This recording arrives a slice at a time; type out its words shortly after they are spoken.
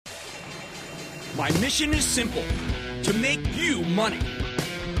My mission is simple, to make you money.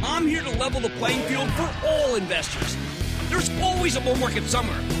 I'm here to level the playing field for all investors. There's always a bull market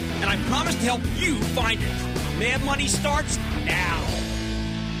somewhere, and I promise to help you find it. Mad Money starts now.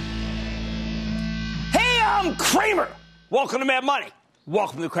 Hey, I'm Cramer. Welcome to Mad Money.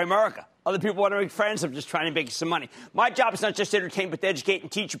 Welcome to Cramerica. Other people want to make friends. I'm just trying to make you some money. My job is not just to entertain, but to educate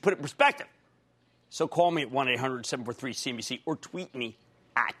and teach you, put it in perspective. So call me at 1-800-743-CNBC or tweet me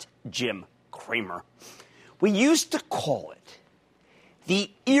at Jim Cramer. We used to call it the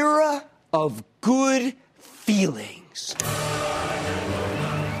era of good feelings.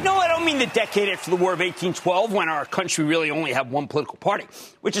 No, I don't mean the decade after the War of 1812 when our country really only had one political party,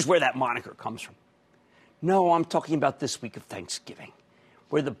 which is where that moniker comes from. No, I'm talking about this week of Thanksgiving,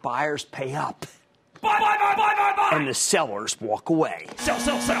 where the buyers pay up. Buy. And the sellers walk away.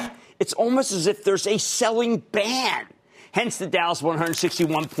 Sell. It's almost as if there's a selling ban. Hence the Dow's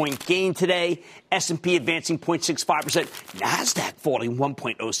 161-point gain today, S&P advancing 0.65%, NASDAQ falling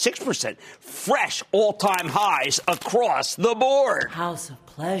 1.06%, fresh all-time highs across the board. House of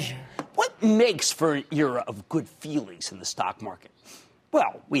pleasure. What makes for an era of good feelings in the stock market?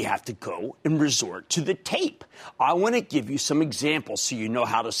 Well, we have to go and resort to the tape. I want to give you some examples so you know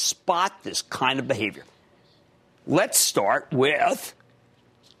how to spot this kind of behavior. Let's start with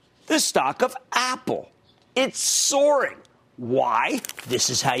the stock of Apple. It's soaring. Why? This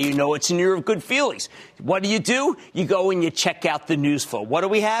is how you know it's an year of good feelings. What do? You go and you check out the news flow. What do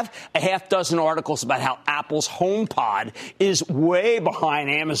we have? A half dozen articles about how Apple's HomePod is way behind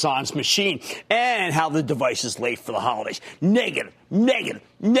Amazon's machine and how the device is late for the holidays. Negative.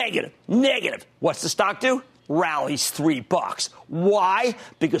 What's the stock do? Rallies $3. Why?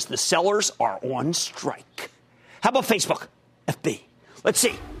 Because the sellers are on strike. How about Facebook? FB. Let's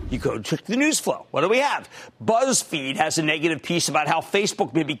see. You go check the news flow. What do we have? BuzzFeed has a negative piece about how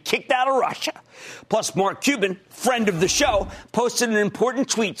Facebook may be kicked out of Russia. Plus, Mark Cuban, friend of the show, posted an important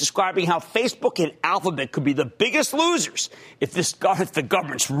tweet describing how Facebook and Alphabet could be the biggest losers if the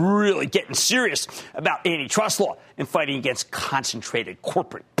government's really getting serious about antitrust law and fighting against concentrated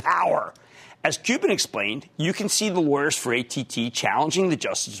corporate power. As Cuban explained, you can see the lawyers for AT&T challenging the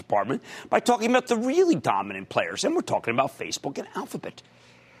Justice Department by talking about the really dominant players, and we're talking about Facebook and Alphabet.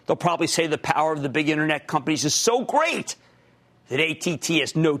 They'll probably say the power of the big internet companies is so great that AT&T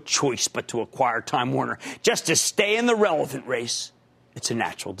has no choice but to acquire Time Warner just to stay in the relevant race. It's a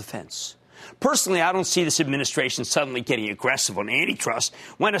natural defense. Personally, I don't see this administration suddenly getting aggressive on antitrust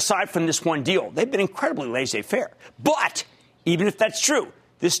when, aside from this one deal, they've been incredibly laissez-faire. But even if that's true,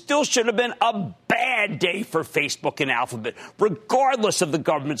 this still should have been a bad day for Facebook and Alphabet, regardless of the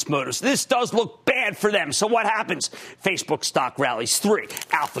government's motives. This does look bad for them. So what happens? Facebook stock rallies 3,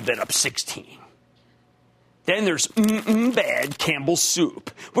 Alphabet up 16. Then there's bad Campbell's Soup,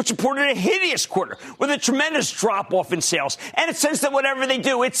 which reported a hideous quarter with a tremendous drop-off in sales and a sense that whatever they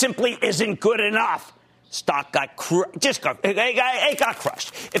do, it simply isn't good enough. Stock got crushed. It got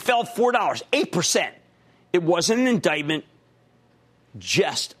crushed. It fell $4, 8%. It wasn't an indictment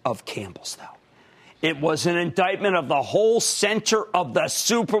just of Campbell's, though. It was an indictment of the whole center of the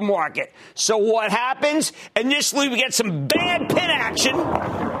supermarket. So what happens? Initially, we get some bad pin action.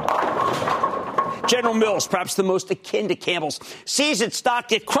 General Mills, perhaps the most akin to Campbell's, sees its stock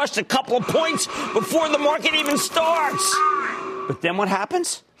get crushed a couple of points before the market even starts. But then what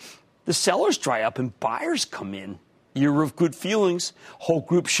happens? The sellers dry up and buyers come in. Year of good feelings. Whole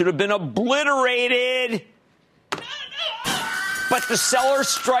group should have been obliterated. But the sellers'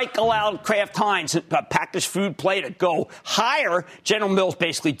 strike allowed Kraft Heinz, a packaged food play, to go higher. General Mills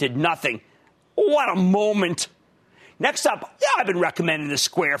basically did nothing. What a moment. Next up, I've been recommending the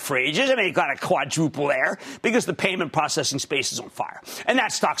Square for ages. I mean, it got a quadruple there because the payment processing space is on fire. And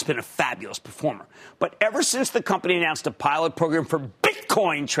that stock's been a fabulous performer. But ever since the company announced a pilot program for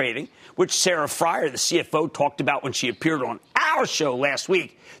Bitcoin trading, which Sarah Fryer, the CFO, talked about when she appeared on our show last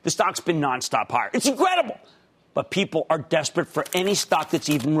week, the stock's been nonstop higher. It's incredible. But people are desperate for any stock that's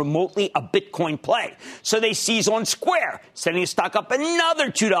even remotely a Bitcoin play. So they seize on Square, sending the stock up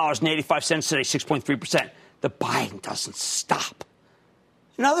another $2.85 today, 6.3%. The buying doesn't stop.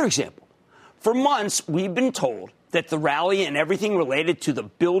 Another example. For months, we've been told that the rally and everything related to the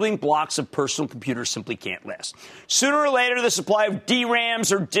building blocks of personal computers simply can't last. Sooner or later, the supply of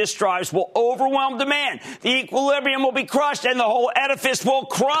DRAMs or disk drives will overwhelm demand. The equilibrium will be crushed and the whole edifice will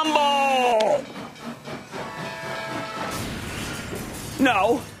crumble.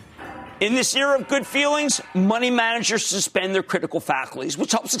 No. In this era of good feelings, money managers suspend their critical faculties,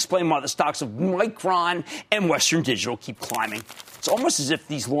 which helps explain why the stocks of Micron and Western Digital keep climbing. It's almost as if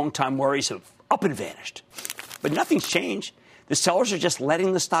these long-time worries have up and vanished. But nothing's changed. The sellers are just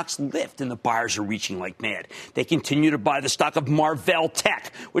letting the stocks lift, and the buyers are reaching like mad. They continue to buy the stock of Marvell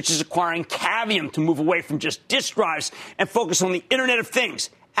Tech, which is acquiring Cavium to move away from just disk drives and focus on the Internet of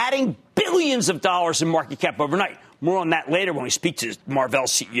Things, adding billions of dollars in market cap overnight. More on that later when we speak to Marvell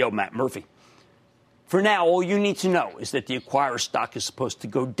CEO Matt Murphy. For now, all you need to know is that the acquirer stock is supposed to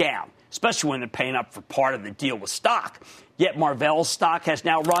go down, especially when they're paying up for part of the deal with stock. Yet Marvell's stock has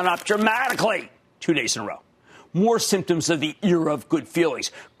now run up dramatically 2 days in a row. More symptoms of the era of good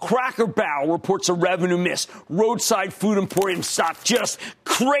feelings. Cracker Barrel reports a revenue miss. Roadside Food Emporium stock just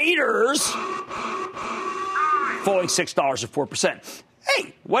craters, falling $6 or 4%.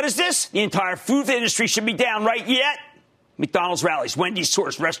 Hey, what is this? The entire food industry should be down, right? Yet McDonald's rallies, Wendy's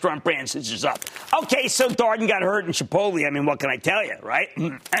source, restaurant brands is up. Okay, so Darden got hurt in Chipotle. I mean, what can I tell you, right?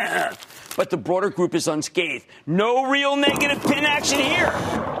 But the broader group is unscathed. No real negative pin action here.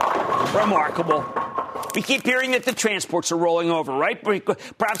 Remarkable. We keep hearing that the transports are rolling over, right?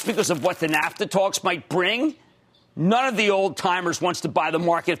 Perhaps because of what the NAFTA talks might bring. None of the old-timers wants to buy the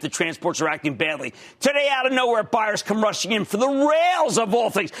market if the transports are acting badly. Today, out of nowhere, buyers come rushing in for the rails of all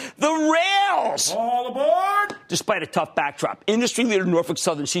things. The rails! All aboard! Despite a tough backdrop, industry leader Norfolk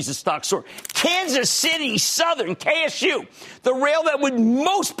Southern sees the stock soar. Kansas City Southern, KSU, the rail that would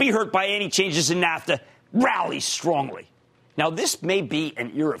most be hurt by any changes in NAFTA, rallies strongly. Now, this may be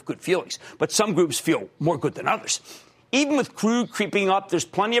an era of good feelings, but some groups feel more good than others. Even with crude creeping up, there's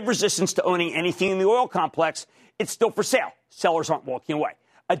plenty of resistance to owning anything in the oil complex. It's still for sale. Sellers aren't walking away.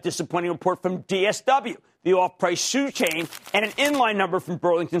 A disappointing report from DSW, the off-price shoe chain, and an inline number from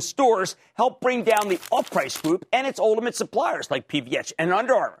Burlington Stores helped bring down the off-price group and its ultimate suppliers like PVH and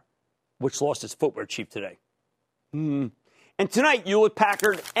Under Armour, which lost its footwear chief today. And tonight,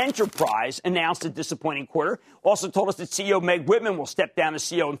 Hewlett-Packard Enterprise announced a disappointing quarter. Also told us that CEO Meg Whitman will step down as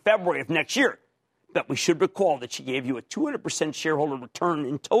CEO in February of next year. But we should recall that she gave you a 200% shareholder return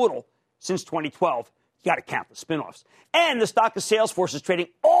in total since 2012. You got to count the spinoffs. And the stock of Salesforce is trading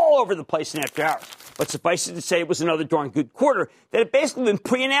all over the place in after hours. But suffice it to say, it was another darn good quarter that had basically been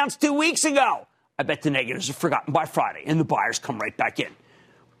pre-announced 2 weeks ago. I bet the negatives are forgotten by Friday, and the buyers come right back in.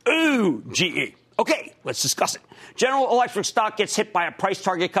 Ooh, GE. Okay, let's discuss it. General Electric stock gets hit by a price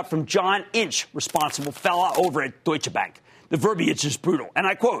target cut from John Inch, responsible fella over at Deutsche Bank. The verbiage is brutal. And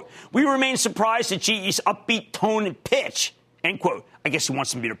I quote, "We remain surprised at GE's upbeat tone and pitch," end quote. I guess he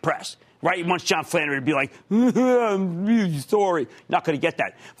wants them to be depressed. Right? He wants John Flannery to be like, "I'm really sorry." Not going to get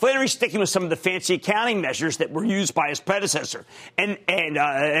that. Flannery's sticking with some of the fancy accounting measures that were used by his predecessor. And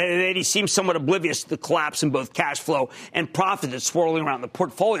he seems somewhat oblivious to the collapse in both cash flow and profit that's swirling around the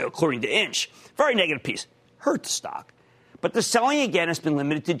portfolio, according to Inch. Very negative piece. Hurt the stock. But the selling, again, has been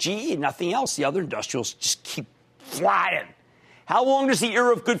limited to GE and nothing else. The other industrials just keep flying. How long does the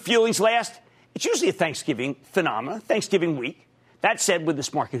era of good feelings last? It's usually a Thanksgiving phenomenon, Thanksgiving week. That said, with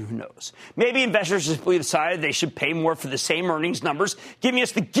this market, who knows? Maybe investors simply decided they should pay more for the same earnings numbers, giving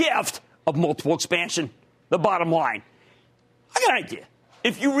us the gift of multiple expansion. The bottom line. I got an idea.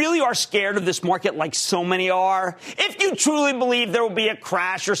 If you really are scared of this market like so many are, if you truly believe there will be a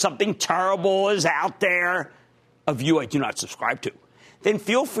crash or something terrible is out there, a view I do not subscribe to, then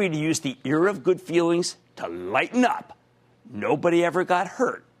feel free to use the era of good feelings to lighten up. Nobody ever got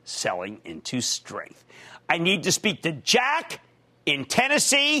hurt selling into strength. I need to speak to Jack in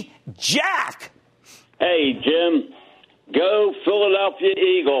Tennessee. Jack! Hey, Jim. Go Philadelphia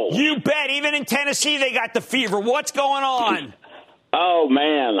Eagles. You bet. Even in Tennessee, they got the fever. What's going on? Oh,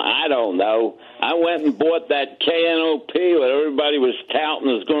 man, I don't know. I went and bought that KNOP, what everybody was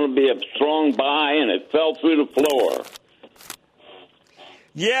touting was going to be a strong buy, and it fell through the floor.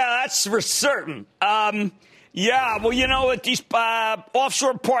 Yeah, that's for certain. Yeah, well, you know what? These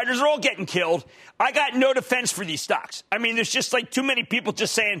offshore partners are all getting killed. I got no defense for these stocks. I mean, there's just like too many people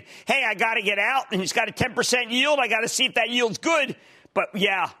just saying, hey, I got to get out, and he's got a 10% yield. I got to see if that yield's good. But,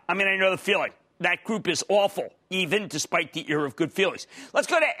 yeah, I mean, I know the feeling. That group is awful, even despite the era of good feelings. Let's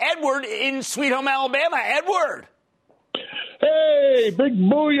go to Edward in Sweet Home, Alabama. Edward. Hey, big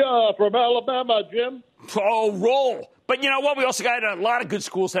booyah from Alabama, Jim. Oh, roll. But you know what? We also got a lot of good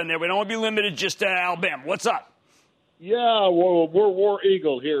schools down there. We don't want to be limited just to Alabama. What's up? Yeah, well, we're War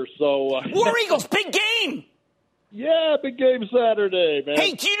Eagle here, so... War Eagles, big game! Yeah, big game Saturday, man.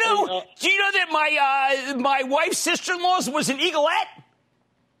 Hey, do you know that my wife's sister-in-law was an Eagleette?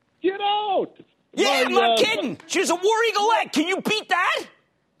 Get out! Yeah, I'm not kidding. She was a War Eagleette. Can you beat that?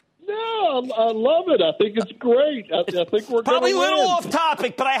 No, I love it. I think it's great. I think we're probably a little win. off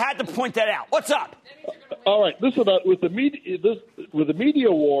topic, but I had to point that out. What's up? All right, listen. With the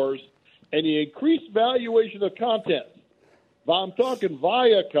media wars and the increased valuation of content, I'm talking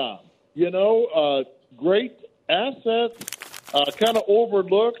Viacom. You know, great assets, kind of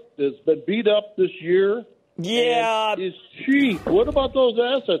overlooked. It's been beat up this year. Yeah. It's cheap. What about those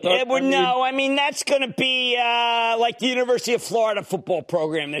assets? I mean, that's going to be like the University of Florida football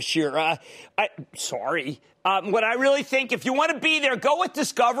program this year. What I really think, if you want to be there, go with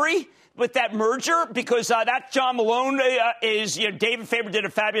Discovery with that merger, because that John Malone is, David Faber did a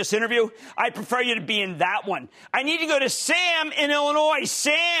fabulous interview. I prefer you to be in that one. I need to go to Sam in Illinois.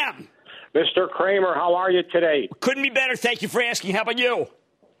 Sam. Mr. Cramer, how are you today? Couldn't be better. Thank you for asking. How about you?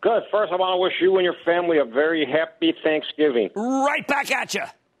 Good. First, I want to wish you and your family a very happy Thanksgiving. Right back at you.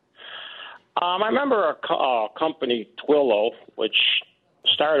 I remember a company, Twillo, which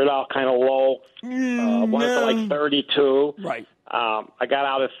started out kind of low, went to like 32. Right. I got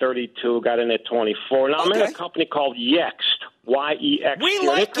out at 32, got in at 24. Now I'm in a company called Yext, Y-E-X. We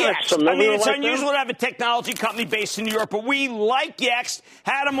like Yext. I mean, it's unusual to have a technology company based in New York, but we like Yext.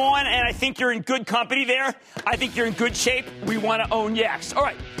 Had them on, and I think you're in good company there. I think you're in good shape. We want to own Yext. All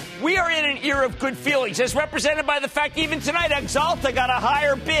right. We are in an era of good feelings, as represented by the fact even tonight, Exalta got a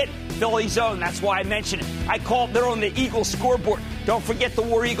higher bid. Philly's own. That's why I mentioned it. They're on the Eagles scoreboard. Don't forget the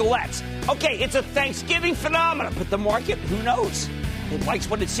War Eaglettes. Okay, it's a Thanksgiving phenomenon, but the market, who knows? It likes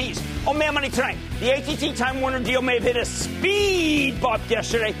what it sees. Oh, man, money tonight. The AT&T Time Warner deal may have hit a speed bump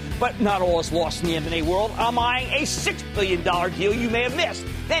yesterday, but not all is lost in the M&A world. I'm eyeing a $6 billion deal you may have missed.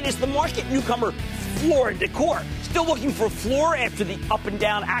 Then is the market newcomer Floor & Decor. Still looking for a floor after the up and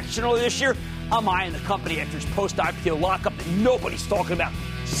down action earlier this year? I'm eyeing the company after its post-IPO lockup that nobody's talking about,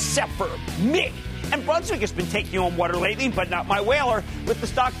 except for me. And Brunswick has been taking on water lately, but not my whaler, with the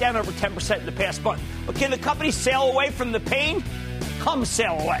stock down over 10% in the past month. But can the company sail away from the pain? Come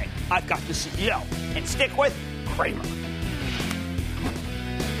sail away. I've got the CEO. And stick with Cramer.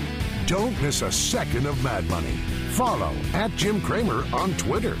 Don't miss a second of Mad Money. Follow @Jim Cramer on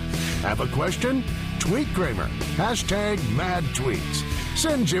Twitter. Have a question? Tweet Cramer. #MadTweets.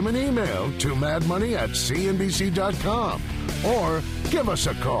 Send Jim an email to madmoney@cnbc.com or give us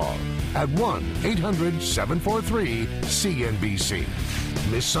a call at 1-800-743-CNBC.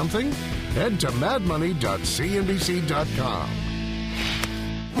 Miss something? Head to madmoney.cnbc.com.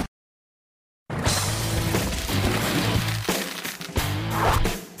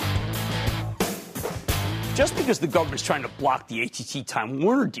 Just because the government's trying to block the AT&T Time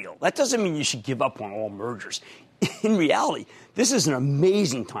Warner deal, that doesn't mean you should give up on all mergers. In reality, this is an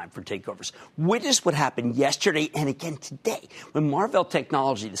amazing time for takeovers. Witness what happened yesterday and again today when Marvell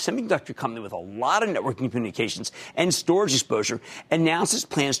Technology, the semiconductor company with a lot of networking communications and storage exposure, announced its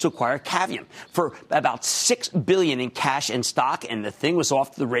plans to acquire Cavium for about $6 billion in cash and stock, and the thing was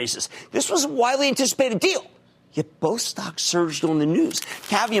off to the races. This was a widely anticipated deal. Yet both stocks surged on the news.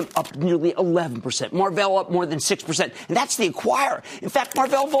 Cavium up nearly 11%. Marvell up more than 6%. And that's the acquirer. In fact,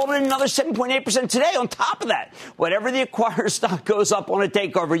 Marvell vaulted another 7.8% today on top of that. Whatever the acquirer stock goes up on a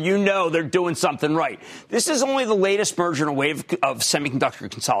takeover, you know they're doing something right. This is only the latest merger in a wave of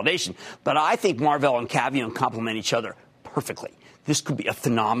semiconductor consolidation. But I think Marvell and Cavium complement each other perfectly. This could be a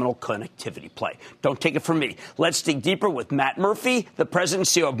phenomenal connectivity play. Don't take it from me. Let's dig deeper with Matt Murphy, the president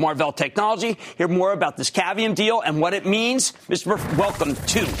and CEO of Marvell Technology. Hear more about this Cavium deal and what it means. Mr. Murphy, welcome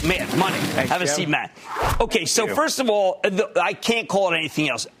to Mad Money. Thanks, Have a seat, Matt. Okay, so first of all, I can't call it anything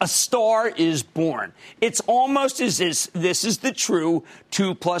else. A star is born. It's almost as if this is the true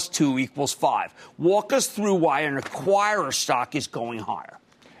 2 + 2 = 5. Walk us through why an acquirer stock is going higher.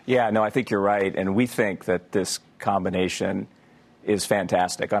 Yeah, no, I think you're right. And we think that this combination is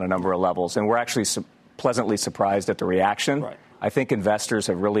fantastic on a number of levels. And we're actually pleasantly surprised at the reaction. Right. I think investors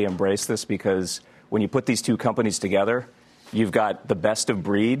have really embraced this because when you put these two companies together, you've got the best of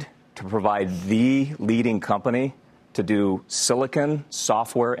breed to provide the leading company to do silicon,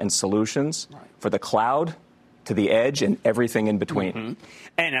 software, and solutions for the cloud, to the edge, and everything in between. Mm-hmm.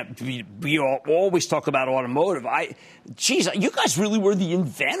 And we always talk about automotive. You guys really were the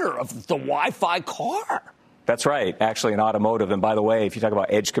inventor of the Wi-Fi car. That's right, actually in automotive. And by the way, if you talk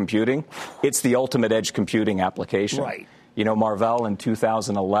about edge computing, it's the ultimate edge computing application. Right. You know, Marvell in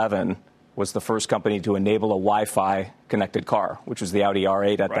 2011 was the first company to enable a Wi-Fi connected car, which was the Audi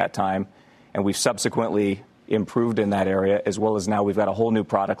R8 at that time. And we've subsequently improved in that area, as well as now we've got a whole new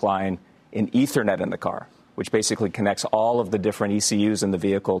product line in Ethernet in the car, which basically connects all of the different ECUs in the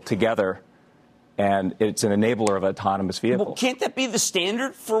vehicle together. And it's an enabler of autonomous vehicles. Well, can't that be the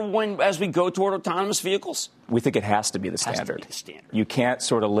standard for as we go toward autonomous vehicles? We think it has to be the standard. You can't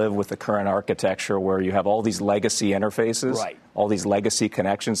sort of live with the current architecture where you have all these legacy interfaces, all these legacy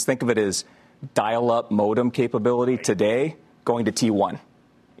connections. Think of it as dial-up modem capability today going to T1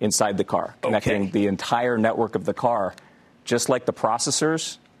 inside the car, connecting the entire network of the car. Just like the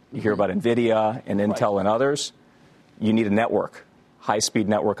processors, you hear about NVIDIA and Intel and others. you need a network, high-speed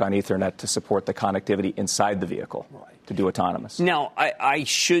network on Ethernet to support the connectivity inside the vehicle to do autonomous. Now, I'd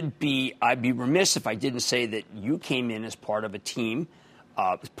be remiss if I didn't say that you came in as part of a team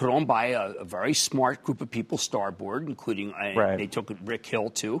put on by a very smart group of people, Starboard, including they took Rick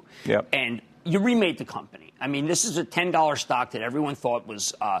Hill, too. Yep. And you remade the company. I mean, this is a $10 stock that everyone thought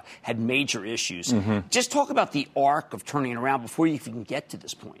was had major issues. Mm-hmm. Just talk about the arc of turning it around before you can get to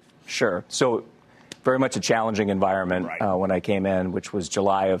this point. Sure. So very much a challenging environment when I came in, which was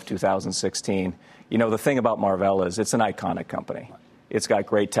July of 2016. You know, the thing about Marvell is it's an iconic company. It's got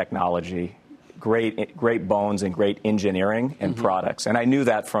great technology, great bones, and great engineering and products. And I knew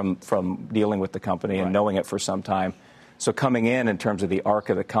that from dealing with the company and knowing it for some time. So coming in terms of the arc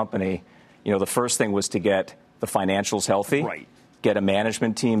of the company, you know, the first thing was to get the financials healthy, get a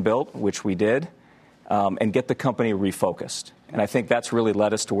management team built, which we did, and get the company refocused. And I think that's really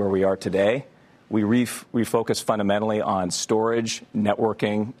led us to where we are today. We refocused fundamentally on storage,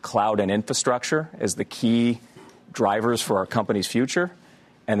 networking, cloud, and infrastructure as the key drivers for our company's future.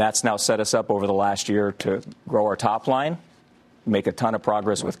 And that's now set us up over the last year to grow our top line, make a ton of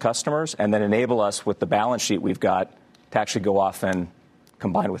progress with customers, and then enable us with the balance sheet we've got to actually go off and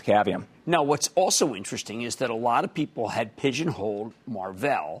combine with Cavium. Now, what's also interesting is that a lot of people had pigeonholed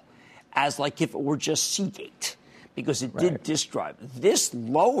Marvell as like if it were just Seagate, because it did disk drive. This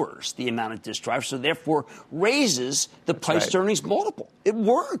lowers the amount of disk drive, so therefore raises the price-to-earnings multiple. It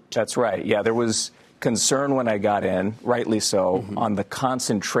worked. That's right. Yeah, there was concern when I got in, rightly so, on the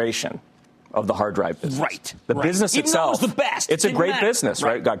concentration of the hard drive business. Right. The business Even itself, though it was the best. It's a great business,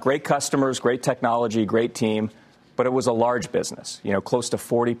 right? Got great customers, great technology, great team, but it was a large business. You know, close to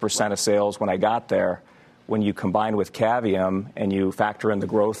 40% of sales when I got there. When you combine with Cavium and you factor in the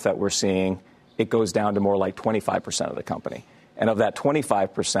growth that we're seeing, it goes down to more like 25% of the company. And of that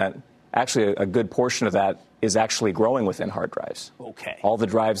 25%, actually a good portion of that is actually growing within hard drives. Okay. All the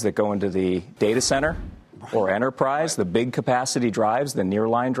drives that go into the data center or enterprise, the big capacity drives, the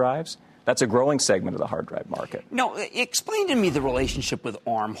nearline drives, that's a growing segment of the hard drive market. Now, explain to me the relationship with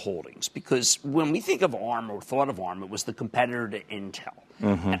ARM Holdings, because when we think of ARM or thought of ARM, it was the competitor to Intel.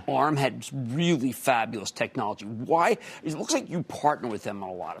 And ARM had really fabulous technology. Why? It looks like you partner with them on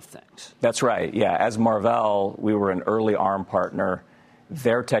a lot of things. That's right. Yeah. As Marvell, we were an early ARM partner.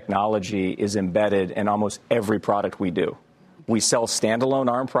 Their technology is embedded in almost every product we do. We sell standalone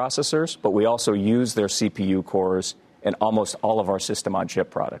ARM processors, but we also use their CPU cores in almost all of our system-on-chip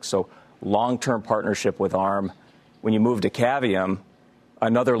products. So long-term partnership with ARM. When you move to Cavium,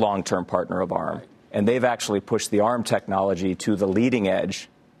 another long-term partner of ARM. And they've actually pushed the ARM technology to the leading edge,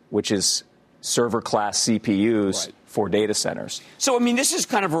 which is server-class CPUs for data centers. So, I mean, this is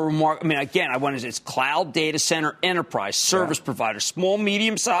kind of a remark. I mean, again, it's cloud, data center, enterprise, service provider, small,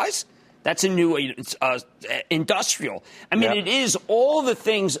 medium size. That's a new industrial. I mean, it is all the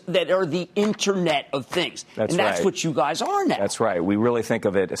things that are the Internet of Things. That's what you guys are now. That's right. We really think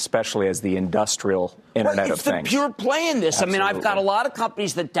of it especially as the industrial Internet of Things. It's the pure play in this. Absolutely. I mean, I've got a lot of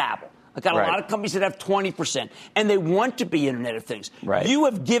companies that dabble. I've got a lot of companies that have 20%, and they want to be Internet of Things. Right. You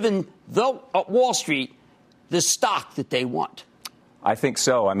have given Wall Street the stock that they want. I think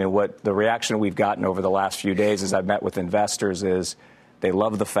so. I mean, what the reaction we've gotten over the last few days as I've met with investors is they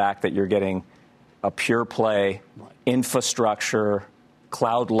love the fact that you're getting a pure play, infrastructure,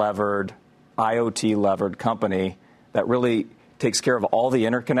 cloud-levered, IoT-levered company that really takes care of all the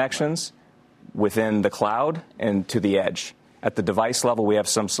interconnections within the cloud and to the edge. At the device level, we have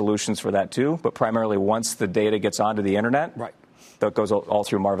some solutions for that too, but primarily once the data gets onto the Internet, that goes all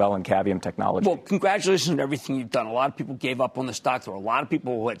through Marvell and Cavium technology. Well, congratulations on everything you've done. A lot of people gave up on the stock. There were a lot of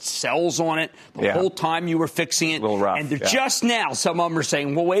people who had sells on it the whole time you were fixing it. A little rough. And they're just now, some of them are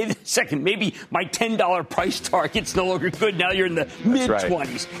saying, well, wait a second, maybe my $10 price target's no longer good. Now you're in the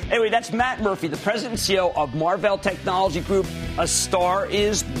mid-20s. Anyway, that's Matt Murphy, the president and CEO of Marvell Technology Group. A star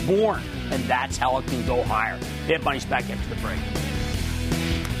is born, and that's how it can go higher. Mad Money's back after the break.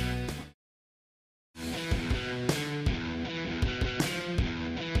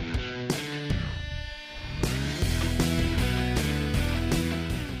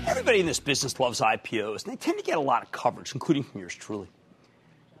 Everybody in this business loves IPOs, and they tend to get a lot of coverage, including from yours truly.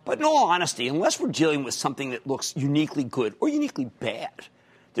 But in all honesty, unless we're dealing with something that looks uniquely good or uniquely bad,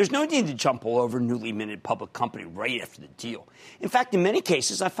 there's no need to jump all over a newly minted public company right after the deal. In fact, in many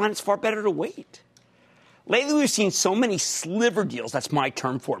cases, I find it's far better to wait. Lately, we've seen so many sliver deals, that's my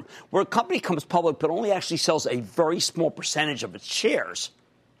term for them, where a company comes public but only actually sells a very small percentage of its shares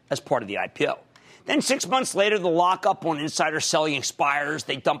as part of the IPO. Then 6 months later, the lockup on insider selling expires,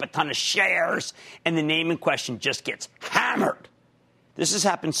 they dump a ton of shares, and the name in question just gets hammered. This has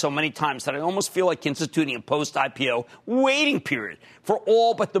happened so many times that I almost feel like instituting a post-IPO waiting period for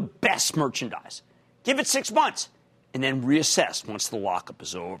all but the best merchandise. Give it 6 months and then reassess once the lockup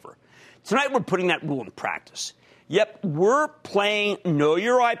is over. Tonight, we're putting that rule in practice. Yep, we're playing Know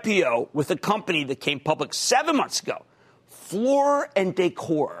Your IPO with a company that came public 7 months ago, Floor &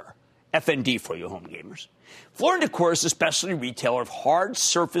 Decor, FND for you home gamers. Floor & Decor is a specialty retailer of hard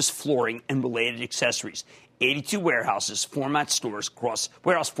surface flooring and related accessories. 82 warehouses, format stores across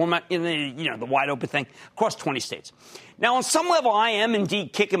warehouse format in the wide open thing across 20 states. Now, on some level, I am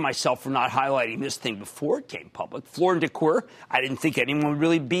indeed kicking myself for not highlighting this thing before it came public. Floor & Decor, I didn't think anyone would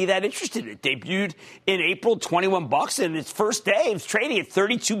really be that interested. It debuted in April, $21, and its first day it was trading at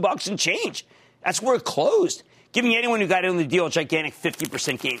 $32 and change. That's where it closed, giving anyone who got in the deal a gigantic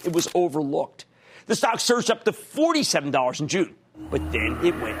 50% gain. It was overlooked. The stock surged up to $47 in June, but then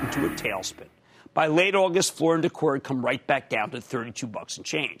it went into a tailspin. By late August, Floor & Decor had come right back down to $32 and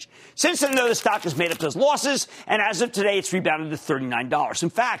change. Since then, though, the stock has made up those losses, and as of today, it's rebounded to $39. In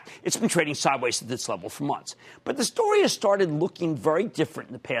fact, it's been trading sideways at this level for months. But the story has started looking very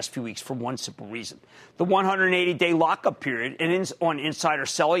different in the past few weeks for one simple reason. The 180-day lockup period on insider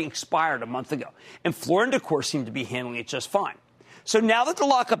selling expired a month ago, and Floor & Decor seemed to be handling it just fine. So now that the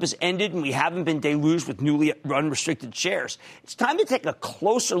lockup has ended and we haven't been deluged with newly unrestricted shares, it's time to take a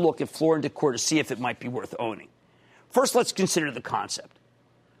closer look at Floor & Decor to see if it might be worth owning. First, let's consider the concept.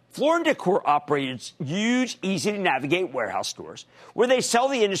 Floor & Decor operates huge, easy-to-navigate warehouse stores where they sell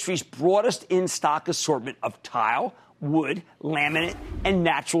the industry's broadest in-stock assortment of tile, wood, laminate, and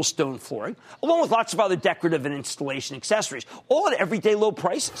natural stone flooring, along with lots of other decorative and installation accessories, all at everyday low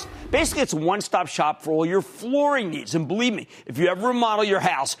prices. Basically, it's a one-stop shop for all your flooring needs. And believe me, if you ever remodel your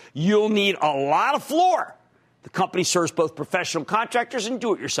house, you'll need a lot of floor. The company serves both professional contractors and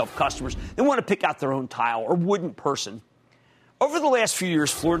do-it-yourself customers. They want to pick out their own tile or wooden person. Over the last few years,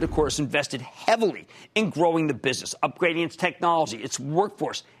 Floor & Decor has invested heavily in growing the business, upgrading its technology, its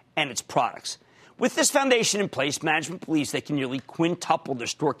workforce, and its products. With this foundation in place, management believes they can nearly quintuple their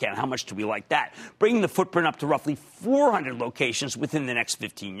store count. How much do we like that? Bringing the footprint up to roughly 400 locations within the next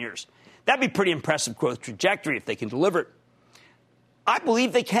 15 years. That'd be pretty impressive growth trajectory if they can deliver it. I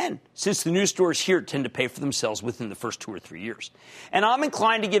believe they can, since the new stores here tend to pay for themselves within the first 2 or 3 years. And I'm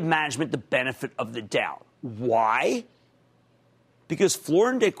inclined to give management the benefit of the doubt. Why? Because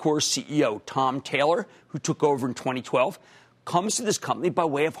Floor & Decor's CEO, Tom Taylor, who took over in 2012, comes to this company by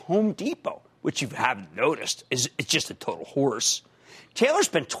way of Home Depot, which you haven't noticed is just a total horse. Taylor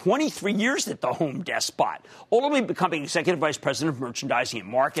spent 23 years at the Home Depot, ultimately becoming Executive Vice President of Merchandising and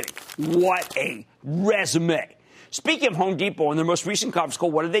Marketing. What a resume. Speaking of Home Depot, in their most recent conference call,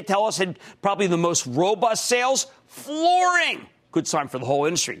 what did they tell us had probably the most robust sales? Flooring. Good sign for the whole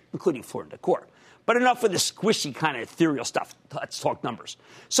industry, including Floor & Decor. But enough with the squishy kind of ethereal stuff. Let's talk numbers.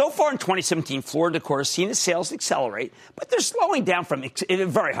 So far in 2017, Floor & Decor has seen its sales accelerate, but they're slowing down from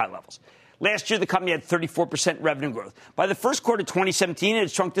very high levels. Last year, the company had 34% revenue growth. By the first quarter of 2017, it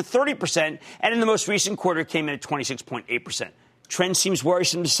had shrunk to 30%, and in the most recent quarter, it came in at 26.8%. Trend seems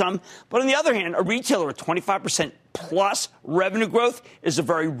worrisome to some, but on the other hand, a retailer with 25% plus revenue growth is a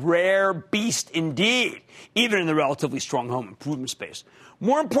very rare beast indeed, even in the relatively strong home improvement space.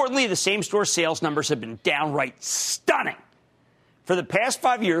 More importantly, the same-store sales numbers have been downright stunning. For the past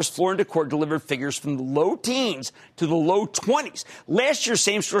 5 years, Floor & Decor delivered figures from the low teens to the low 20s. Last year,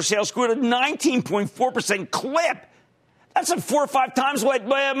 same-store sales grew at a 19.4% clip. That's 4 or 5 times what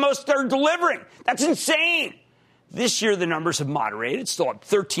most are delivering. That's insane. This year, the numbers have moderated, still up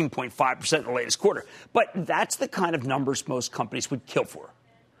 13.5% in the latest quarter. But that's the kind of numbers most companies would kill for.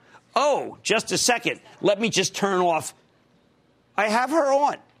 Oh, just a second. Let me just turn off. I have her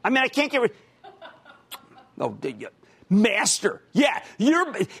on. I mean, I can't get rid. Oh, master. Yeah,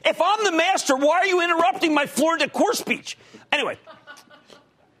 if I'm the master, why are you interrupting my Floor & Decor speech? Anyway.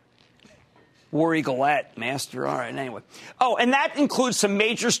 War Eaglette, master. All right, anyway. Oh, and that includes some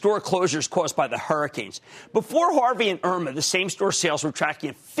major store closures caused by the hurricanes. Before Harvey and Irma, the same-store sales were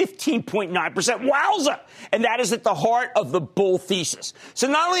tracking at 15.9%. Wowza! And that is at the heart of the bull thesis. So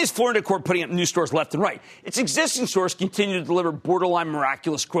not only is Floor & Decor putting up new stores left and right, its existing stores continue to deliver borderline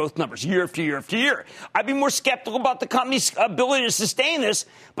miraculous growth numbers year after year after year. I'd be more skeptical about the company's ability to sustain this,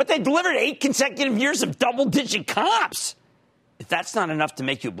 but they delivered 8 consecutive years of double-digit comps. If that's not enough to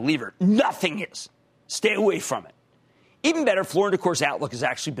make you a believer, nothing is. Stay away from it. Even better, Floor & Decor's outlook has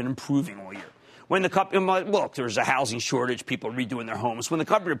actually been improving all year. When the company, look, there's a housing shortage, people are redoing their homes. When the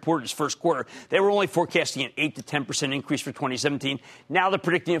company reported its first quarter, they were only forecasting an 8 to 10% increase for 2017. Now they're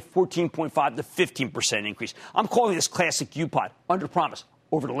predicting a 14.5 to 15% increase. I'm calling this classic UPOD, under promise,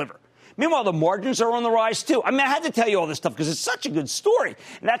 over deliver. Meanwhile, the margins are on the rise, too. I mean, I had to tell you all this stuff because it's such a good story.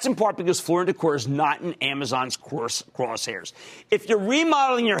 And that's in part because Floor & Decor is not in Amazon's crosshairs. If you're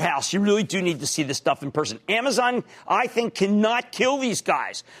remodeling your house, you really do need to see this stuff in person. Amazon, I think, cannot kill these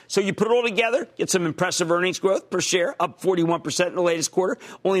guys. So you put it all together, get some impressive earnings growth per share, up 41% in the latest quarter.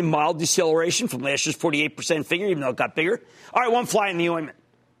 Only mild deceleration from last year's 48% figure, even though it got bigger. All right, one fly in the ointment.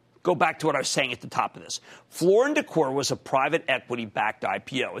 Go back to what I was saying at the top of this. Floor & Decor was a private equity-backed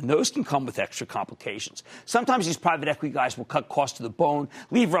IPO, and those can come with extra complications. Sometimes these private equity guys will cut costs to the bone,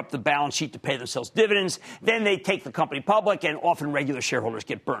 lever up the balance sheet to pay themselves dividends, then they take the company public, and often regular shareholders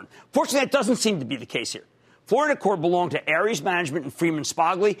get burned. Fortunately, that doesn't seem to be the case here. Floor & Decor belonged to Ares Management and Freeman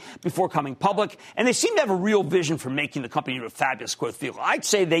Spogli before coming public, and they seem to have a real vision for making the company into a fabulous growth vehicle. I'd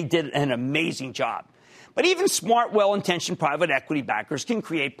say they did an amazing job. But even smart, well-intentioned private equity backers can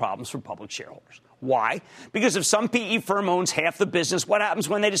create problems for public shareholders. Why? Because if some PE firm owns half the business, what happens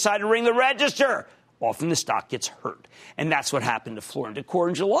when they decide to ring the register? Often the stock gets hurt. And that's what happened to Floor & Decor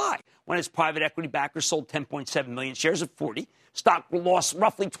in July, when its private equity backers sold 10.7 million shares at 40. Stock lost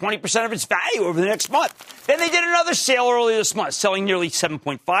roughly 20% of its value over the next month. Then they did another sale earlier this month, selling nearly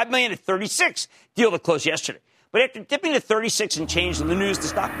 7.5 million at 36, deal that closed yesterday. But after dipping to 36 and change in the news, the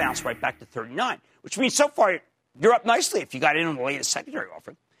stock bounced right back to 39, which means so far you're up nicely if you got in on the latest secondary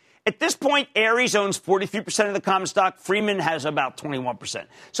offering. At this point, Ares owns 43% of the common stock. Freeman has about 21%.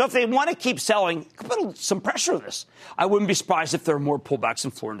 So if they want to keep selling, put some pressure on this. I wouldn't be surprised if there are more pullbacks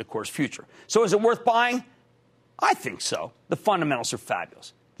in Floor & Decor's future. So is it worth buying? I think so. The fundamentals are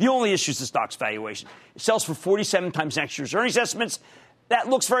fabulous. The only issue is the stock's valuation. It sells for 47 times next year's earnings estimates. That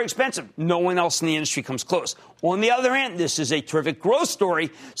looks very expensive. No one else in the industry comes close. On the other hand, this is a terrific growth story,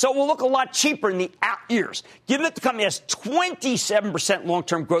 so it will look a lot cheaper in the out years. Given that the company has 27%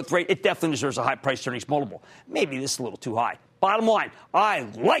 long-term growth rate, it definitely deserves a high price earnings multiple. Maybe this is a little too high. Bottom line, I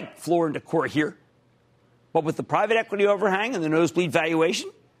like Floor & Decor here, but with the private equity overhang and the nosebleed valuation,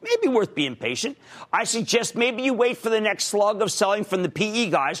 maybe worth being patient. I suggest maybe you wait for the next slug of selling from the PE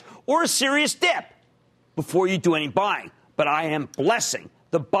guys or a serious dip before you do any buying. But I am blessing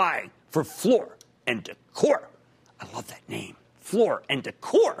the buying for Floor & Decor. I love that name, Floor &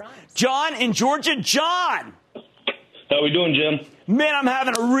 Decor. John in Georgia. John. How we doing, Jim? Man, I'm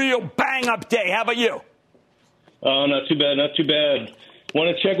having a real bang-up day. How about you? Oh, not too bad, not too bad.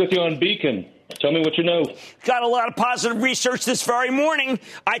 Want to check with you on Beacon. Tell me what you know. Got a lot of positive research this very morning.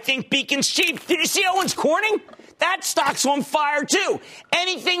 I think Beacon's cheap. Did you see Owens Corning? That stock's on fire, too.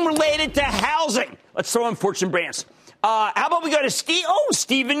 Anything related to housing. Let's throw in Fortune Brands. How about we go to Steve? Oh,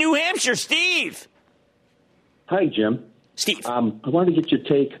 Steve in New Hampshire. Steve. Hi, Jim. Steve. I wanted to get your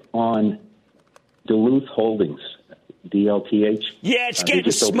take on Duluth Holdings, DLTH. Yeah, it's getting they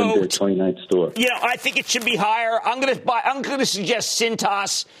just smoked. Opened their 29th store. You know, I think it should be higher. I'm going to suggest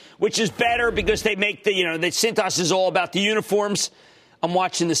Cintas, which is better because they make the Cintas is all about the uniforms. I'm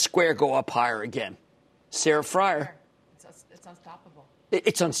watching the Square go up higher again. Sarah Fryer. It's unstoppable.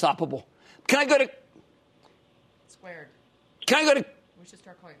 It's unstoppable. Can I go to Squared? Can I go to? We should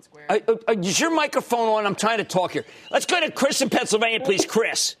start calling it Squared. Is your microphone on? I'm trying to talk here. Let's go to Chris in Pennsylvania, please.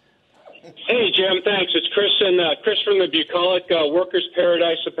 Chris. Hey, Jim. Thanks. It's Chris Chris from the bucolic Workers'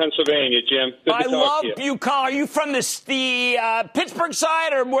 Paradise of Pennsylvania, Jim. Good to talk to you. I love bucolic. Are you from the Pittsburgh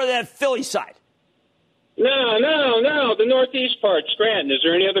side or more than the Philly side? No. The northeast part, Scranton. Is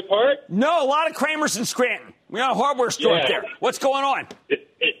there any other part? No, a lot of Kramers in Scranton. We got a hardware store up there. What's going on?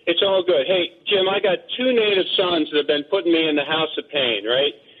 It's all good. Hey, Jim, I got two native sons that have been putting me in the house of pain,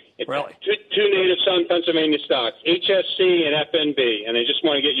 right? Really? Two native son Pennsylvania stocks, HSC and FNB, and I just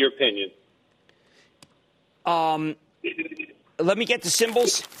want to get your opinion. Let me get the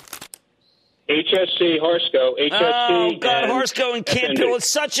symbols. HSC, Harsco, HSC. Oh, God, and Harsco and Campbell. FNB. It's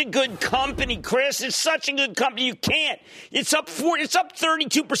such a good company, Chris. It's such a good company. You can't. It's up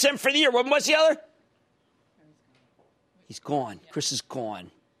 32% for the year. What was the other? He's gone. Chris is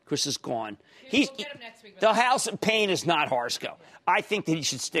gone. We'll get him next week. The House of Pain is not Harsco. I think that he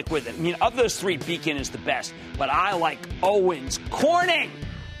should stick with it. I mean, of those three, Beacon is the best. But I like Owens Corning.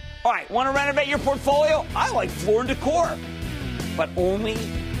 All right, want to renovate your portfolio? I like Floor & Decor. But only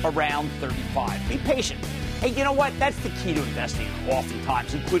around 35. Be patient. Hey, you know what? That's the key to investing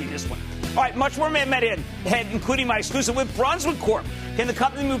oftentimes, including this one. All right, much more Mad ahead, including my exclusive with Brunswick Corp. Can the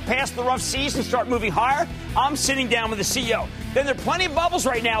company move past the rough seas and start moving higher? I'm sitting down with the CEO. Then there are plenty of bubbles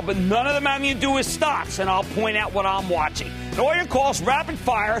right now, but none of them have anything to do with stocks, and I'll point out what I'm watching. And all your calls, rapid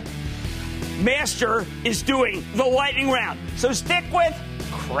fire. Master is doing the lightning round. So stick with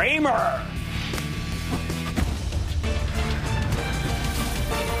Cramer.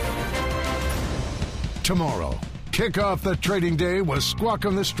 Tomorrow, Kick off the trading day with Squawk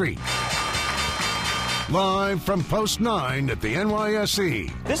on the Street. Live from Post 9 at the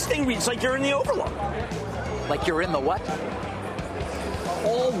NYSE. This thing reads like you're in the Overlook. Like you're in the what?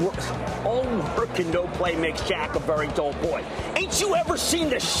 All work and no play makes Jack a very dull boy. Ain't you ever seen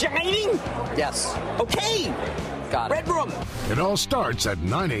The Shining? Yes. Okay. Got it. Red Room. It all starts at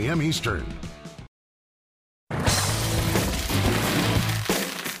 9 a.m. Eastern.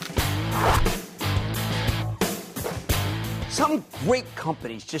 Some great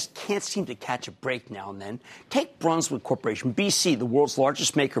companies just can't seem to catch a break now and then. Take Brunswick Corporation, BC, the world's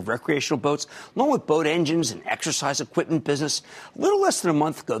largest maker of recreational boats, along with boat engines and exercise equipment business. A little less than a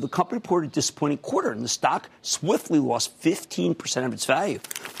month ago, the company reported a disappointing quarter, and the stock swiftly lost 15% of its value.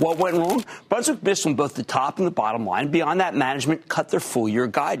 What went wrong? Brunswick missed on both the top and the bottom line. Beyond that, management cut their full-year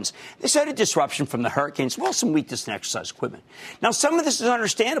guidance. They cited disruption from the hurricanes, well, some weakness in exercise equipment. Now, some of this is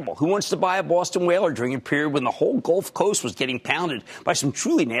understandable. Who wants to buy a Boston whaler during a period when the whole Gulf Coast was getting pounded by some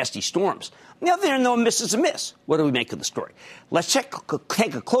truly nasty storms? On the other hand, though, a miss is a miss. What do we make of the story? Let's take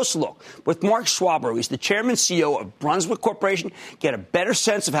a closer look with Mark Schwaber. He's the chairman and CEO of Brunswick Corporation. Get a better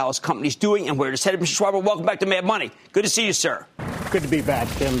sense of how his company's doing and where it's headed. Mr. Schwaber, welcome back to Mad Money. Good to see you, sir. Good to be back,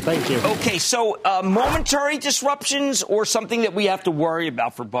 Tim. Thank you. Okay, so momentary disruptions or something that we have to worry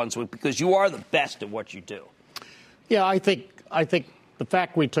about for Brunswick, because you are the best at what you do. Yeah, I think the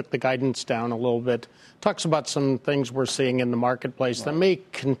fact we took the guidance down a little bit talks about some things we're seeing in the marketplace that may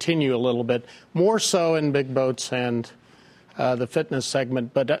continue a little bit, more so in big boats and the fitness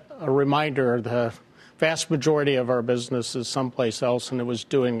segment. But a reminder, the vast majority of our business is someplace else, and it was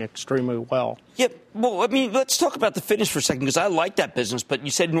doing extremely well. Yep. Well, I mean, let's talk about the fitness for a second, because I like that business. But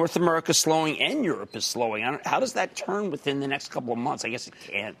you said North America is slowing and Europe is slowing. How does that turn within the next couple of months? I guess it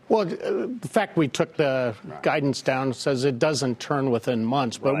can't. Well, the fact we took the guidance down says it doesn't turn within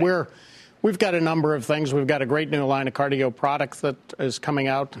months. But we've got a number of things. We've got a great new line of cardio products that is coming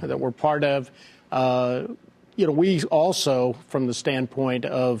out that we're part of. We also, from the standpoint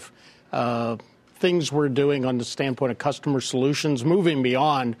of things we're doing on the standpoint of customer solutions, moving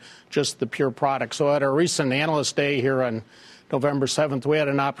beyond just the pure product. So at our recent Analyst Day here on November 7th, we had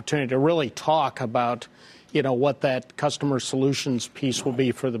an opportunity to really talk about, what that customer solutions piece will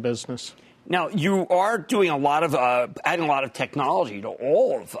be for the business. Now, you are doing a lot of adding a lot of technology to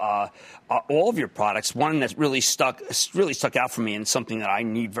all of your products. One that really stuck out for me, and something that I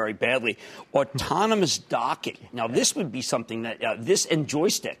need very badly: autonomous docking. Now, this would be something that this and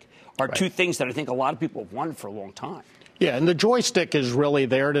joystick are two things that I think a lot of people have wanted for a long time. Yeah, and the joystick is really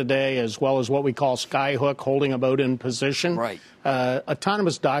there today, as well as what we call skyhook, holding a boat in position. Right.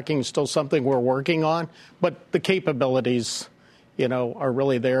 Autonomous docking is still something we're working on, but the capabilities, are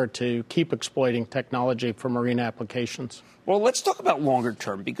really there to keep exploiting technology for marine applications. Well, let's talk about longer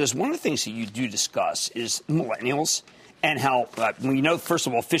term, because one of the things that you do discuss is millennials and how, first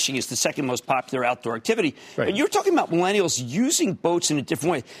of all, fishing is the second most popular outdoor activity. Right. But you're talking about millennials using boats in a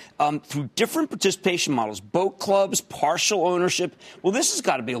different way, through different participation models, boat clubs, partial ownership. Well, this has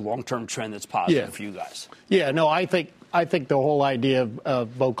got to be a long-term trend that's positive for you guys. Yeah, no, I think the whole idea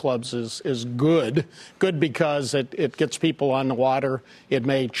of boat clubs is good because it gets people on the water. It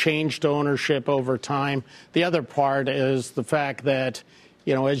may change to ownership over time. The other part is the fact that,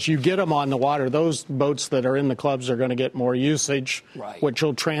 as you get them on the water, those boats that are in the clubs are going to get more usage, which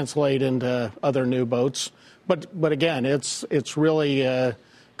will translate into other new boats. But again, it's really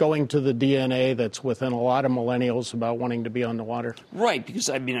going to the DNA that's within a lot of millennials about wanting to be on the water. Right, because,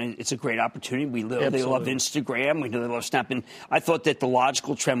 it's a great opportunity. They love Instagram. We know they love Snap. And I thought that the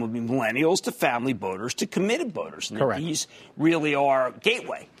logical trend would be millennials to family boaters to committed boaters. And correct. These really are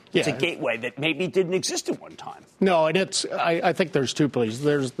gateway. It's Yeah. a gateway that maybe didn't exist at one time. No, and I think there's two places.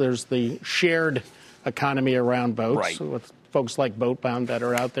 There's the shared economy around boats with folks like Boatbound that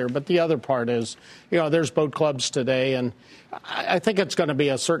are out there. But the other part is, there's boat clubs today, and I think it's going to be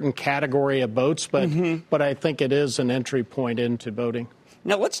a certain category of boats, but I think it is an entry point into boating.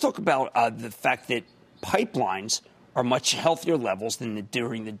 Now, let's talk about the fact that pipelines are much healthier levels than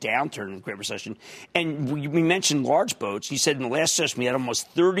during the downturn in the Great Recession. And we mentioned large boats. You said in the last session we had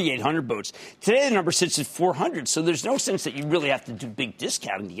almost 3,800 boats. Today the number sits at 400, so there's no sense that you really have to do big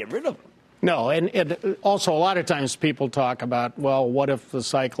discounting to get rid of them. No, and also a lot of times people talk about, well, what if the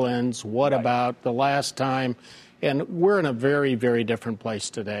cycle ends? What about the last time? And we're in a very, very different place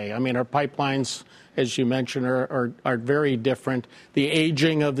today. I mean, our pipelines, as you mentioned, are very different. The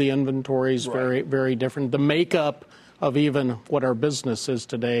aging of the inventory is very, very different. The makeup of even what our business is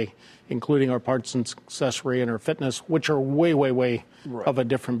today, including our parts and accessory and our fitness, which are way, way, way of a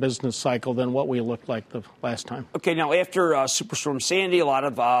different business cycle than what we looked like the last time. Okay, now after Superstorm Sandy, a lot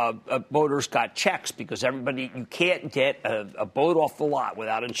of boaters got checks because you can't get a boat off the lot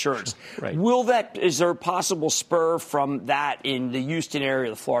without insurance. Right. Is there a possible spur from that in the Houston area,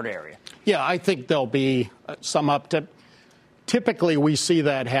 the Florida area? Yeah, I think there'll be some uptick. Typically, we see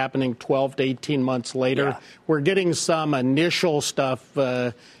that happening 12 to 18 months later. Yeah. We're getting some initial stuff,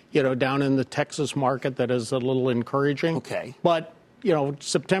 down in the Texas market that is a little encouraging. Okay. But,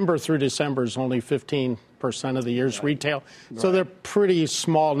 September through December is only 15% of the year's retail. So they're pretty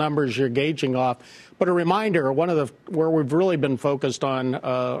small numbers you're gauging off. But a reminder, where we've really been focused on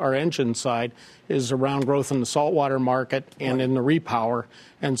our engine side is around growth in the saltwater market and in the repower.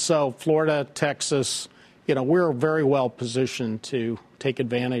 And so Florida, Texas, we're very well positioned to take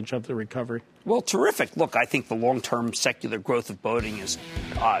advantage of the recovery. Well, terrific. Look, I think the long-term secular growth of boating is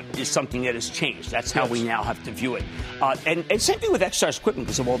something that has changed. That's how we now have to view it. And same thing with exercise equipment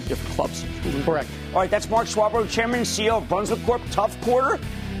because of all the different clubs. Correct. All right, that's Mark Schwaber, Chairman and CEO of Brunswick Corp. Tough quarter,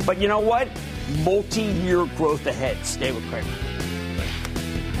 but you know what? Multi-year growth ahead. Stay with Kramer.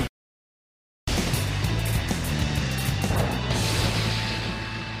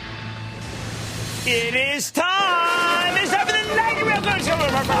 It is time! It's time for the Lightning Round!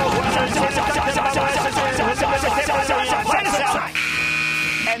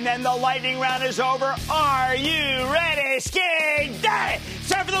 And then the Lightning Round is over. Are you ready? Skate! It's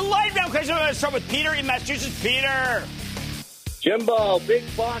time for the Lightning Round. We're going to start with Peter in Massachusetts. Peter! Jimbo, big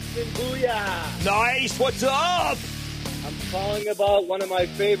Boston booyah! Nice! What's up? I'm calling about one of my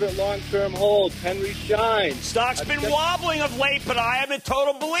favorite long-term holds, Henry Schein. Stock's been wobbling of late, but I am in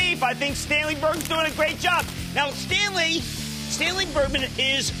total belief. I think Stanley Bergman's doing a great job. Now, Stanley Bergman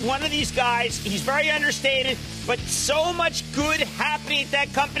is one of these guys. He's very understated, but so much good happening at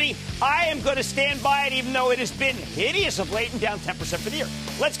that company. I am going to stand by it, even though it has been hideous of late and down 10% for the year.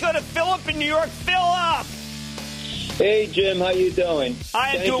 Let's go to Philip in New York. Philip! Hey, Jim, how you doing?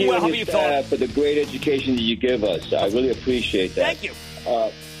 I am doing well. How are you, Philip? For the great education that you give us. I really appreciate that. Thank you.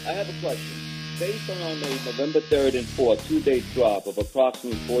 I have a question. Based on a November 3rd and 4th 2-day drop of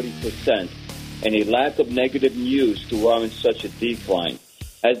approximately 40% and a lack of negative news to warrant such a decline,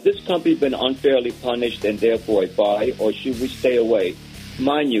 has this company been unfairly punished and therefore a buy, or should we stay away?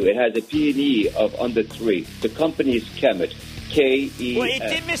 Mind you, it has a P/E of under 3. The company is Kemet. K-E-S. Well, it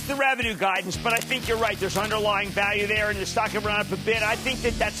did miss the revenue guidance, but I think you're right. There's underlying value there, and the stock can run up a bit. I think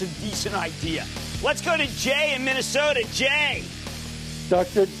that's a decent idea. Let's go to Jay in Minnesota. Jay.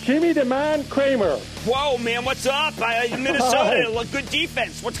 Dr. Jimmy the Man Kramer. Whoa, man, what's up? Minnesota, good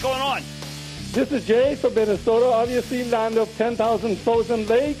defense. What's going on? This is Jay from Minnesota, obviously land of 10,000 frozen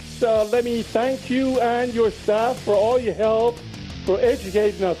lakes. Let me thank you and your staff for all your help, for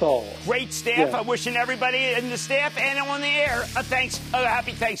educating us all. Great staff. Yeah. I'm wishing everybody in the staff and on the air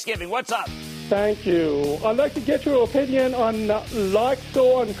happy Thanksgiving. What's up? Thank you. I'd like to get your opinion on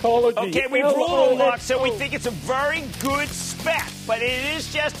Loxo Oncology. Okay, we ruled on Loxo. We think it's a very good spec, but it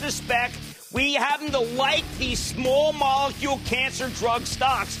is just a spec. We happen to like these small molecule cancer drug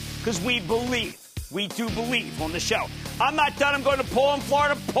stocks because we do believe on the show. I'm not done. I'm going to Paul in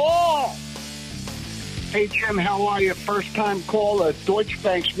Florida. Paul! Hey, Jim, how are you? First-time caller. Deutsche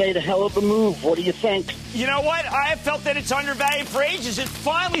Bank's made a hell of a move. What do you think? You know what? I have felt that it's undervalued for ages. It's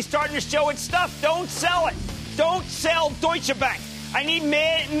finally starting to show its stuff. Don't sell it. Don't sell Deutsche Bank. I need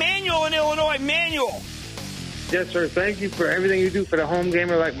Manuel in Illinois. Manuel. Yes, sir. Thank you for everything you do for the home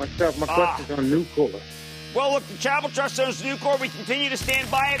gamer like myself. My question's on Nucor. Well, look, the Travel Trust owns Nucor. We continue to stand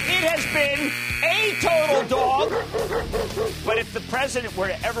by it. It has been a total dog. But if the president were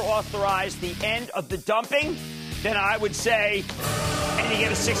to ever authorize the end of the dumping, then I would say, and you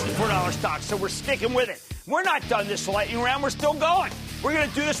get a $64 stock. So we're sticking with it. We're not done this lightning round. We're still going. We're going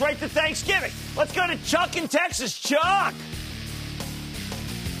to do this right to Thanksgiving. Let's go to Chuck in Texas. Chuck.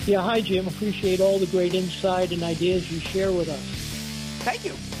 Yeah, hi, Jim. Appreciate all the great insight and ideas you share with us. Thank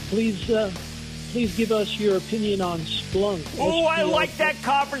you. Please give us your opinion on Splunk. Oh, I like that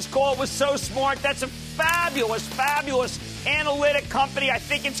conference call. It was so smart. That's a fabulous, fabulous analytic company. I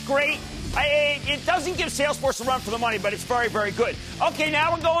think it's great. It doesn't give Salesforce a run for the money, but it's very, very good. Okay,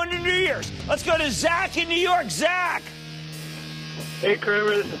 now we're going to New Year's. Let's go to Zach in New York. Zach. Hey,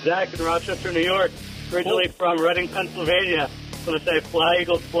 Kramer. This is Zach in Rochester, New York. Originally from Reading, Pennsylvania. I'm going to say fly,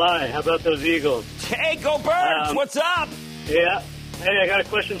 Eagles, fly. How about those Eagles? Hey, go Birds. What's up? Yeah. Hey, I got a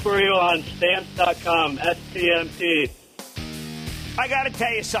question for you on Stamps.com, STMT. I got to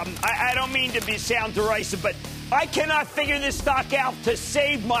tell you something. I don't mean to sound derisive, but I cannot figure this stock out to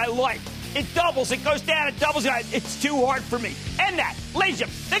save my life. it doubles, it goes down, it doubles. It's too hard for me. And that, ladies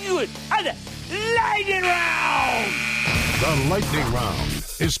and gentlemen, the Lightning Round. The Lightning Round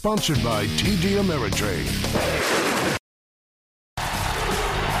is sponsored by TD Ameritrade.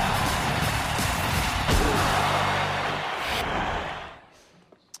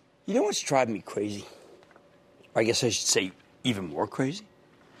 You know what's driving me crazy? Or I guess I should say even more crazy?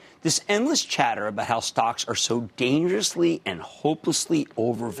 This endless chatter about how stocks are so dangerously and hopelessly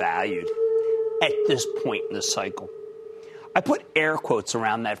overvalued at this point in the cycle. I put air quotes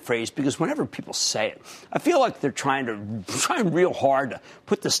around that phrase because whenever people say it, I feel like they're trying real hard to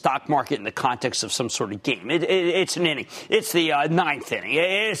put the stock market in the context of some sort of game. It's an inning. It's the ninth inning.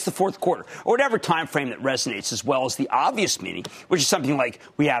 It's the fourth quarter, or whatever time frame that resonates, as well as the obvious meaning, which is something like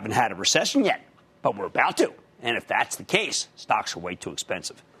we haven't had a recession yet, but we're about to. And if that's the case, stocks are way too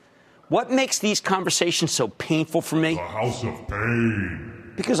expensive. What makes these conversations so painful for me? The House of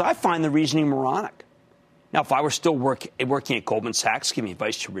Pain. Because I find the reasoning moronic. Now, if I were still working at Goldman Sachs giving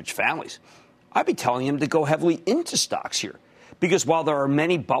advice to rich families, I'd be telling them to go heavily into stocks here. Because while there are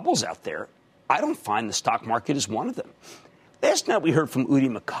many bubbles out there, I don't find the stock market is one of them. Last night we heard from Udi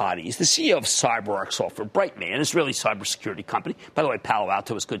Mokady. He's the CEO of CyberArk Software, bright man, an Israeli cybersecurity company. By the way, Palo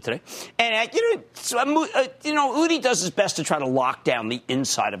Alto was good today. And, Udi does his best to try to lock down the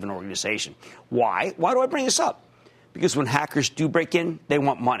inside of an organization. Why? Why do I bring this up? Because when hackers do break in, they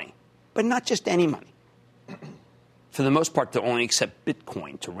want money. But not just any money. For the most part, they only accept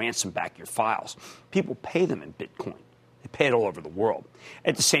Bitcoin to ransom back your files. People pay them in Bitcoin. They pay it all over the world.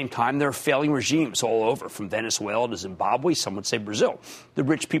 At the same time, there are failing regimes all over, from Venezuela to Zimbabwe, some would say Brazil. The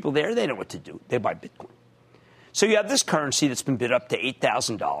rich people there, they know what to do. They buy Bitcoin. So you have this currency that's been bid up to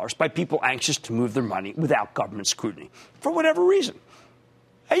 $8,000 by people anxious to move their money without government scrutiny, for whatever reason.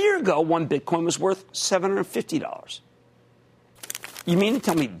 A year ago, one Bitcoin was worth $750. You mean to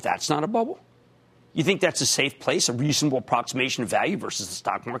tell me that's not a bubble? You think that's a safe place, a reasonable approximation of value versus the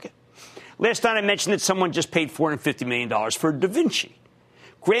stock market? Last night I mentioned that someone just paid $450 million for a Da Vinci.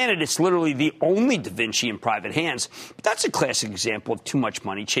 Granted, it's literally the only Da Vinci in private hands, but that's a classic example of too much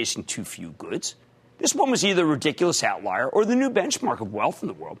money chasing too few goods. This one was either a ridiculous outlier or the new benchmark of wealth in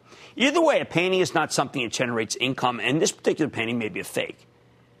the world. Either way, a painting is not something that generates income, and this particular painting may be a fake.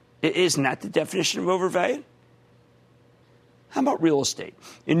 Isn't that the definition of overvalued? How about real estate?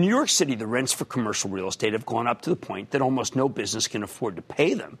 In New York City, the rents for commercial real estate have gone up to the point that almost no business can afford to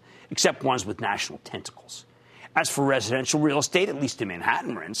pay them, except ones with national tentacles. As for residential real estate, at least in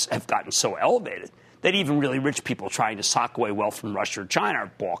Manhattan, rents have gotten so elevated that even really rich people trying to sock away wealth from Russia or China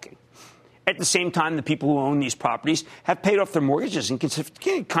are balking. At the same time, the people who own these properties have paid off their mortgages and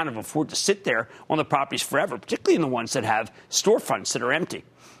can kind of afford to sit there on the properties forever, particularly in the ones that have storefronts that are empty.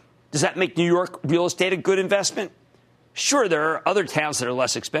 Does that make New York real estate a good investment? Sure, there are other towns that are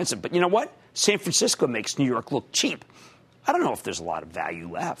less expensive, but you know what? San Francisco makes New York look cheap. I don't know if there's a lot of value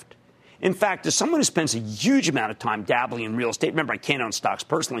left. In fact, as someone who spends a huge amount of time dabbling in real estate, remember, I can't own stocks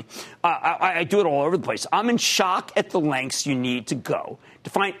personally, I do it all over the place. I'm in shock at the lengths you need to go to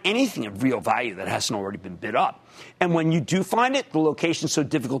find anything of real value that hasn't already been bid up. And when you do find it, the location's so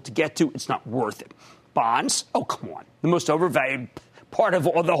difficult to get to, it's not worth it. Bonds? Oh, come on. The most overvalued part of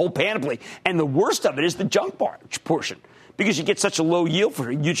the whole panoply. And the worst of it is the junk portion, because you get such a low yield for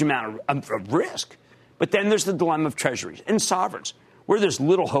a huge amount of risk. But then there's the dilemma of treasuries and sovereigns, where there's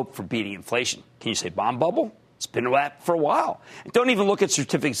little hope for beating inflation. Can you say bond bubble? It's been that for a while. And don't even look at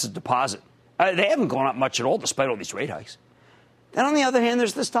certificates of deposit. They haven't gone up much at all, despite all these rate hikes. Then, on the other hand,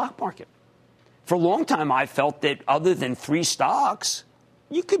 there's the stock market. For a long time, I felt that other than three stocks,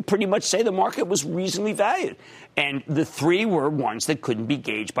 you could pretty much say the market was reasonably valued. And the three were ones that couldn't be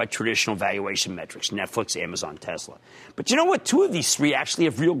gauged by traditional valuation metrics: Netflix, Amazon, Tesla. But you know what? Two of these three actually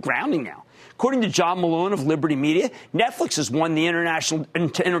have real grounding now. According to John Malone of Liberty Media, Netflix has won the international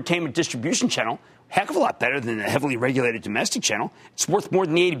entertainment distribution channel. Heck of a lot better than the heavily regulated domestic channel. It's worth more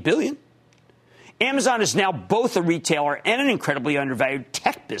than the $80 billion. Amazon is now both a retailer and an incredibly undervalued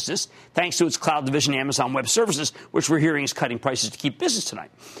tech business, thanks to its cloud division, Amazon Web Services, which we're hearing is cutting prices to keep business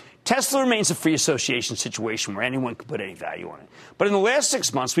tonight. Tesla remains a free association situation where anyone can put any value on it. But in the last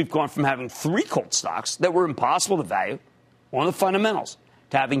 6 months, we've gone from having three cult stocks that were impossible to value on the fundamentals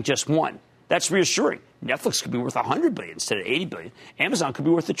to having just one. That's reassuring. Netflix could be worth $100 billion instead of $80 billion. Amazon could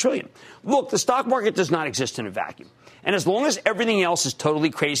be worth $1 trillion. Look, the stock market does not exist in a vacuum. And as long as everything else is totally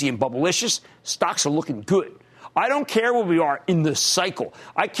crazy and bubblicious, stocks are looking good. I don't care where we are in the cycle.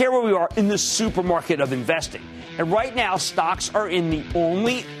 I care where we are in the supermarket of investing. And right now, stocks are in the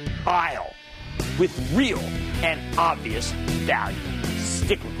only aisle with real and obvious value.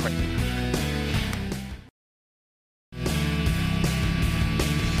 Stick with Craig.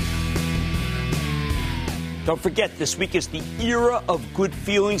 Don't forget, this week is the era of good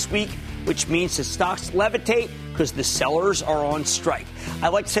feelings week, which means the stocks levitate because the sellers are on strike. I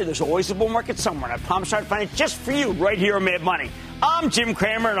like to say there's always a bull market somewhere, and I promise I'll find it just for you right here on Mad Money. I'm Jim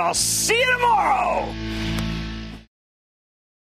Cramer, and I'll see you tomorrow.